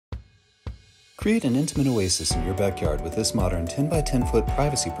Create an intimate oasis in your backyard with this modern 10 by 10 foot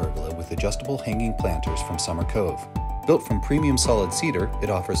privacy pergola with adjustable hanging planters from Summer Cove. Built from premium solid cedar, it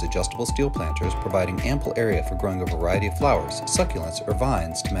offers adjustable steel planters providing ample area for growing a variety of flowers, succulents, or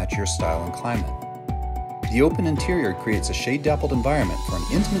vines to match your style and climate. The open interior creates a shade-dappled environment for an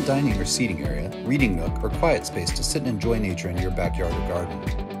intimate dining or seating area, reading nook, or quiet space to sit and enjoy nature in your backyard or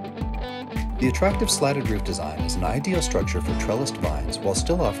garden. The attractive slatted roof design is an ideal structure for trellised vines while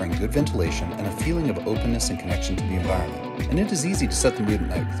still offering good ventilation and a feeling of openness and connection to the environment. And it is easy to set the mood at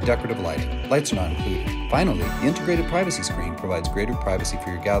night with decorative lighting. Lights are not included. Finally, the integrated privacy screen provides greater privacy for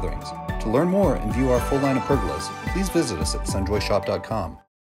your gatherings. To learn more and view our full line of pergolas, please visit us at sunjoyshop.com.